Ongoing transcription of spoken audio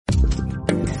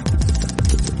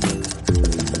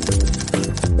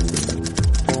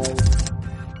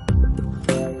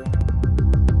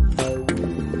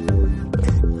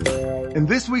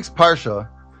week's Parsha,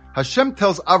 Hashem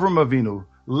tells Avram Avinu,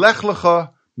 Lech lecha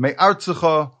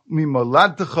me'artzecha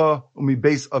u'mimoladtecha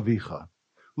u'mibeis avicha.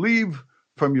 Leave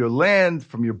from your land,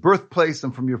 from your birthplace,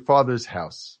 and from your father's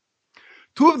house.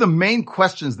 Two of the main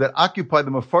questions that occupy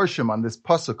the Mefarshim on this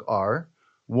pasuk are,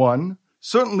 one,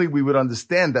 certainly we would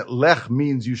understand that lech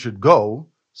means you should go,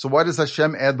 so why does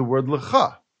Hashem add the word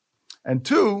lecha? And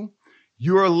two,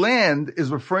 your land is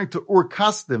referring to Ur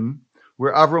Kasdim,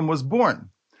 where Avram was born.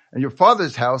 And your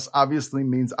father's house obviously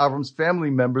means Avram's family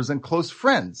members and close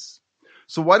friends.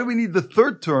 So why do we need the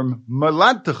third term,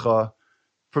 Moladtecha,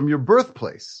 from your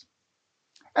birthplace?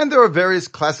 And there are various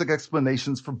classic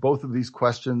explanations for both of these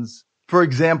questions. For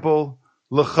example,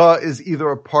 Lecha is either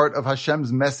a part of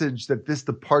Hashem's message that this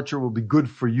departure will be good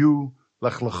for you,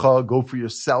 Lech Lecha, go for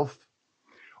yourself.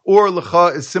 Or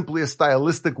Lecha is simply a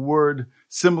stylistic word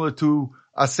similar to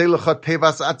Aseh Lecha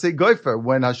Tevas Atze Goifer,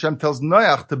 when Hashem tells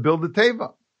Noach to build a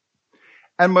Teva.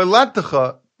 And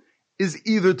Moladtecha is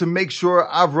either to make sure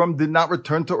Avram did not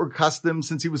return to Ur Kasdim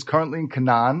since he was currently in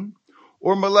Canaan,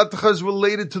 or Moladtecha is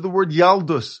related to the word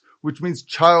Yaldus, which means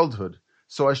childhood.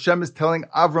 So Hashem is telling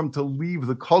Avram to leave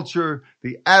the culture,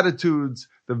 the attitudes,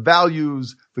 the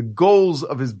values, the goals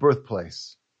of his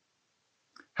birthplace.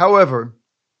 However,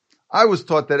 I was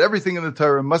taught that everything in the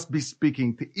Torah must be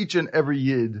speaking to each and every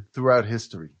Yid throughout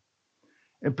history.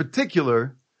 In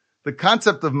particular, the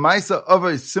concept of Maisa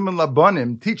Avos Siman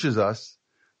Labanim teaches us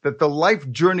that the life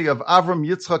journey of Avram,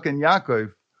 Yitzchak, and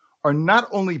Yaakov are not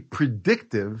only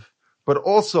predictive, but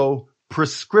also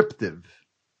prescriptive.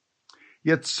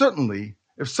 Yet certainly,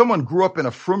 if someone grew up in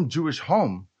a frum Jewish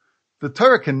home, the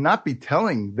Torah cannot be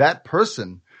telling that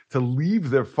person to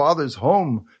leave their father's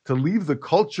home, to leave the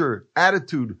culture,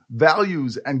 attitude,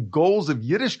 values, and goals of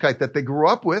Yiddishkeit that they grew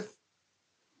up with.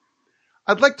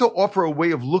 I'd like to offer a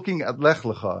way of looking at Lech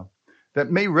Lecha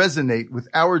that may resonate with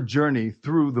our journey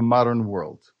through the modern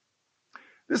world.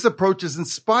 This approach is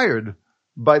inspired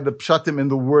by the pshatim in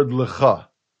the word Lecha.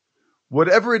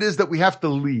 Whatever it is that we have to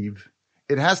leave,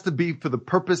 it has to be for the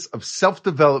purpose of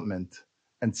self-development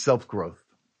and self-growth.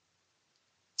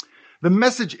 The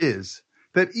message is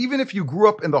that even if you grew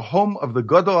up in the home of the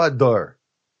Gadol Adar,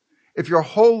 if your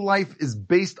whole life is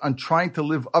based on trying to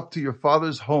live up to your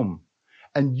father's home,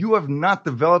 and you have not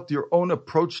developed your own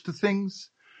approach to things,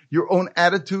 your own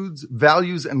attitudes,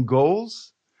 values, and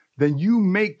goals, then you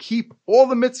may keep all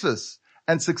the mitzvahs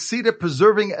and succeed at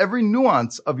preserving every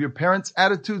nuance of your parents'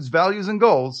 attitudes, values, and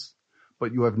goals,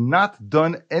 but you have not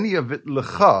done any of it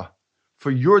lecha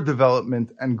for your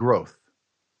development and growth.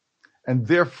 And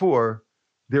therefore,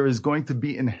 there is going to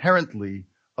be inherently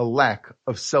a lack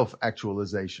of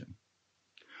self-actualization.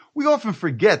 We often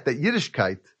forget that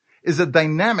Yiddishkeit is a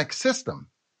dynamic system.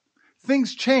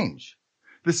 Things change.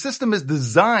 The system is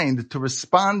designed to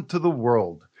respond to the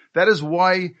world. That is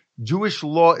why Jewish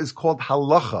law is called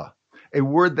halacha, a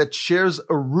word that shares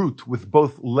a root with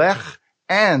both lech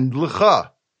and lecha.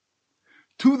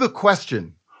 To the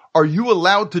question, are you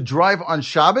allowed to drive on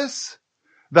Shabbos?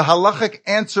 The halachic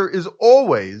answer is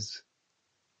always,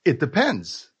 it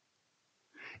depends.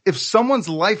 If someone's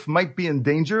life might be in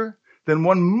danger, then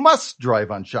one must drive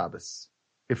on Shabbos.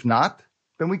 If not,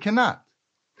 then we cannot.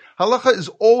 Halacha is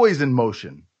always in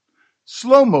motion.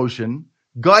 Slow motion,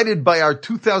 guided by our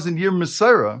 2,000-year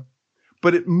Messiah,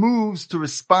 but it moves to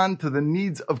respond to the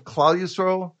needs of Klal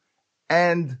Yisrael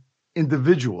and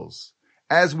individuals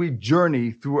as we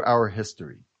journey through our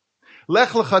history. Lech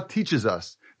Lecha teaches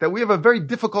us that we have a very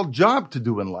difficult job to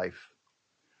do in life.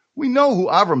 We know who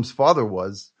Avram's father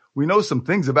was. We know some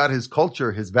things about his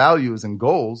culture, his values, and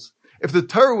goals. If the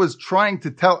Torah was trying to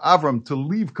tell Avram to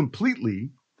leave completely,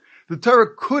 the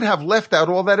Torah could have left out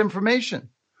all that information.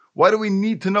 Why do we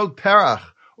need to know Terach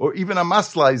or even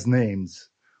Amaslai's names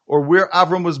or where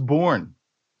Avram was born?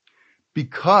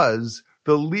 Because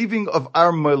the leaving of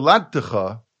our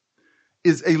Moladtecha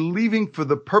is a leaving for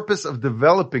the purpose of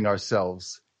developing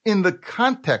ourselves in the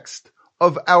context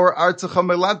of our Artzecha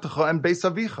Moladtecha and Beis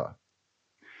Avicha.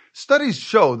 Studies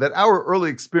show that our early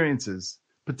experiences,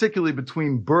 particularly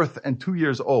between birth and 2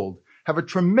 years old, have a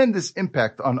tremendous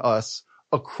impact on us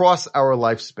across our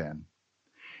lifespan.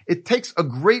 It takes a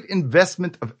great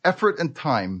investment of effort and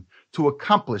time to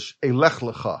accomplish a Lech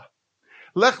Lecha.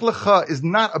 Lech Lecha is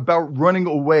not about running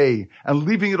away and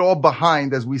leaving it all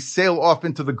behind as we sail off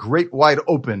into the great wide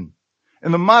open.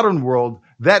 In the modern world,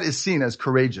 that is seen as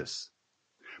courageous.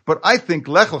 But I think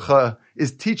Lech Lecha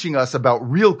is teaching us about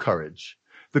real courage,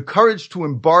 the courage to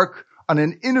embark on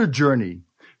an inner journey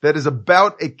that is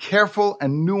about a careful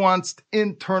and nuanced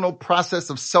internal process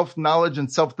of self-knowledge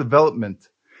and self-development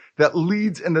that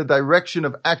leads in the direction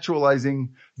of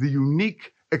actualizing the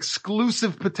unique,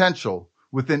 exclusive potential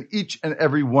within each and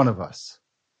every one of us.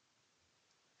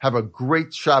 Have a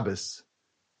great Shabbos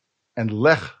and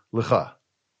Lech Lecha.